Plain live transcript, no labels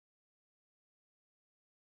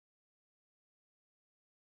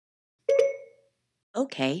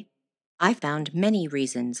Okay, I found many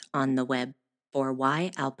reasons on the web for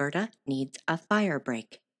why Alberta needs a fire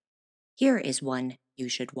break. Here is one you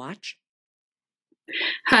should watch.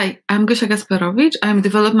 Hi, I'm Gasperowicz. I'm a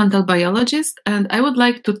developmental biologist, and I would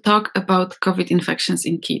like to talk about COVID infections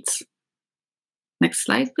in kids. Next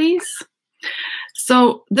slide, please.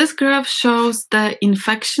 So this graph shows the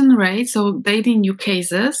infection rate, so daily new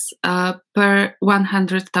cases per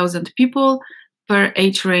 100,000 people per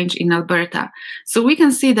age range in Alberta. So we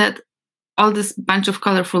can see that all this bunch of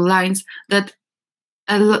colorful lines that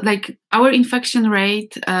like our infection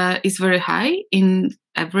rate is very high in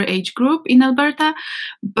every age group in Alberta,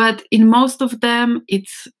 but in most of them it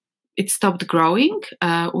stopped growing.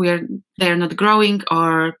 They're not growing,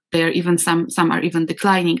 or they're even some are even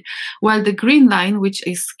declining. While the green line, which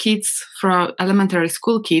is kids from elementary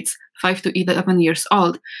school kids 5 to 11 years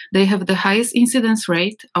old, they have the highest incidence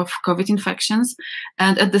rate of COVID infections,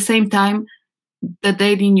 and at the same time the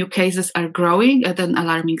daily new cases are growing at an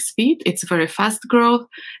alarming speed. It's very fast growth.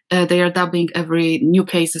 New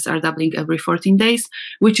cases are doubling every 14 days,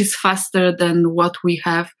 which is faster than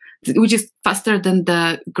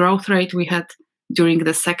the growth rate we had during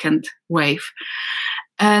the second wave.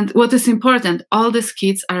 And what is important, all these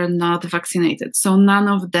kids are not vaccinated. So none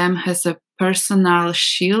of them has a personal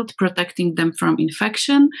shield protecting them from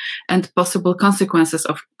infection and possible consequences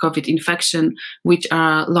of COVID infection, which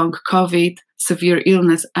are long COVID, severe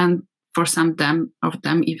illness, and for some of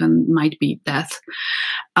them even might be death.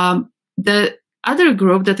 The other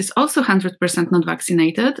group that is also 100% not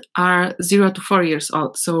vaccinated are 0 to 4 years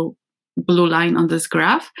old. So blue line on this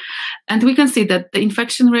graph. And we can see that the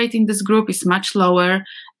infection rate in this group is much lower,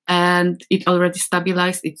 and it already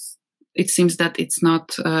stabilized. It seems that it's not,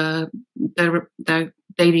 the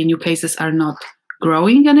daily new cases are not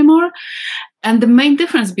growing anymore. And the main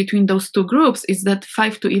difference between those two groups is that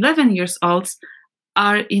 5 to 11 years olds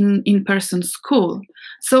are in in-person school.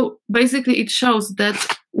 So basically it shows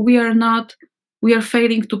that we are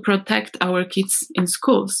failing to protect our kids in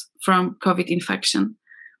schools from COVID infection.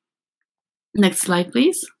 Next slide,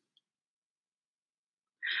 please.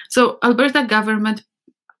 So Alberta government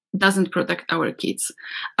doesn't protect our kids.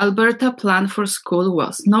 Alberta plan for school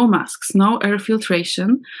was no masks, no air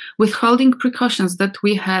filtration, withholding precautions that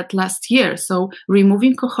we had last year. So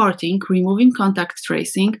removing cohorting, removing contact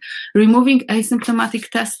tracing, removing asymptomatic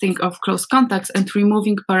testing of close contacts, and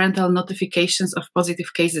removing parental notifications of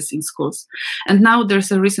positive cases in schools. And now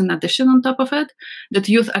there's a recent addition on top of it, that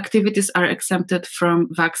youth activities are exempted from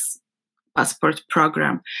Vax Passport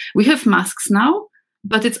program. We have masks now,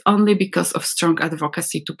 but it's only because of strong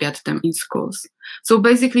advocacy to get them in schools. So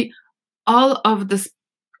basically, all of the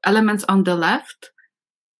elements on the left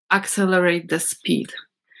accelerate the speed.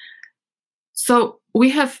 So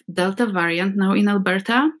we have Delta variant now in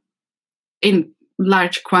Alberta in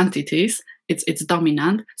large quantities. It's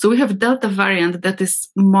dominant. So we have Delta variant that is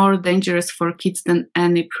more dangerous for kids than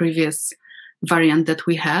any previous variant that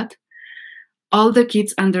we had. All the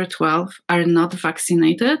kids under 12 are not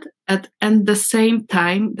vaccinated. At the same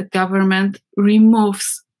time, the government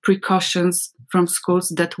removes precautions from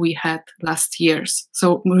schools that we had last years.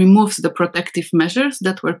 So removes the protective measures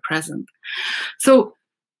that were present. So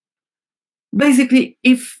basically,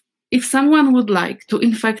 if someone would like to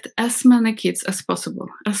infect as many kids as possible,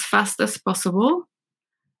 as fast as possible,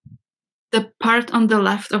 the part on the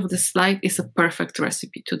left of the slide is a perfect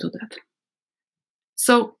recipe to do that.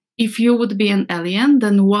 So if you would be an alien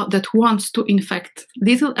that wants to infect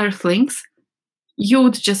little earthlings, you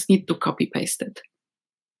would just need to copy-paste it.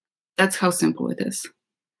 That's how simple it is.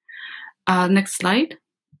 Next slide.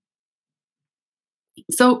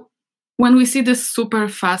 So when we see this super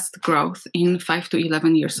fast growth in 5 to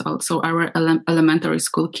 11 years old, so our elementary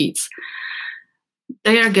school kids,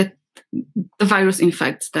 the virus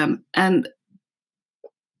infects them, and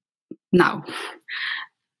now.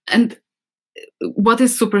 And what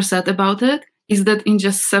is super sad about it is that in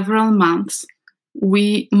just several months,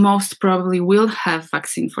 we most probably will have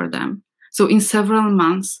vaccine for them. So in several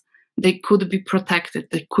months, they could be protected.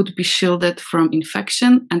 They could be shielded from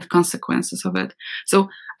infection and consequences of it. So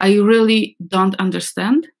I really don't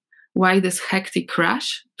understand why this hectic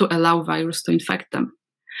rush to allow virus to infect them.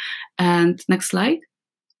 And next slide.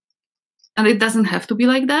 And it doesn't have to be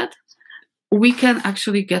like that. We can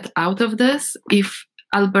actually get out of this if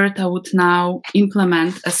Alberta would now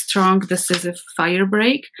implement a strong, decisive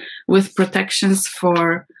firebreak with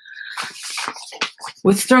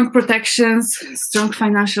strong protections, strong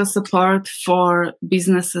financial support for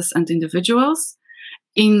businesses and individuals,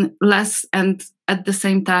 in less, and at the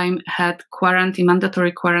same time had quarantine,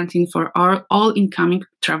 mandatory quarantine for all incoming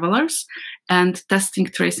travelers, and testing,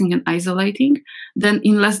 tracing, and isolating, then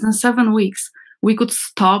in less than 7 weeks, we could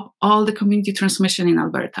stop all the community transmission in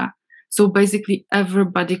Alberta. So basically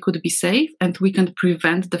everybody could be safe, and we can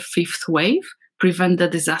prevent the 5th wave, prevent the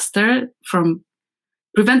disaster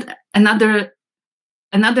prevent another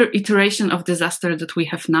iteration of disaster that we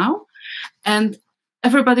have now, and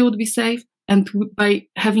everybody would be safe. And by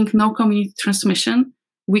having no community transmission,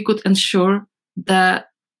 we could ensure the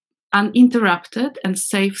uninterrupted and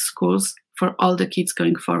safe schools for all the kids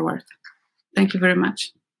going forward. Thank you very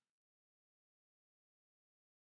much.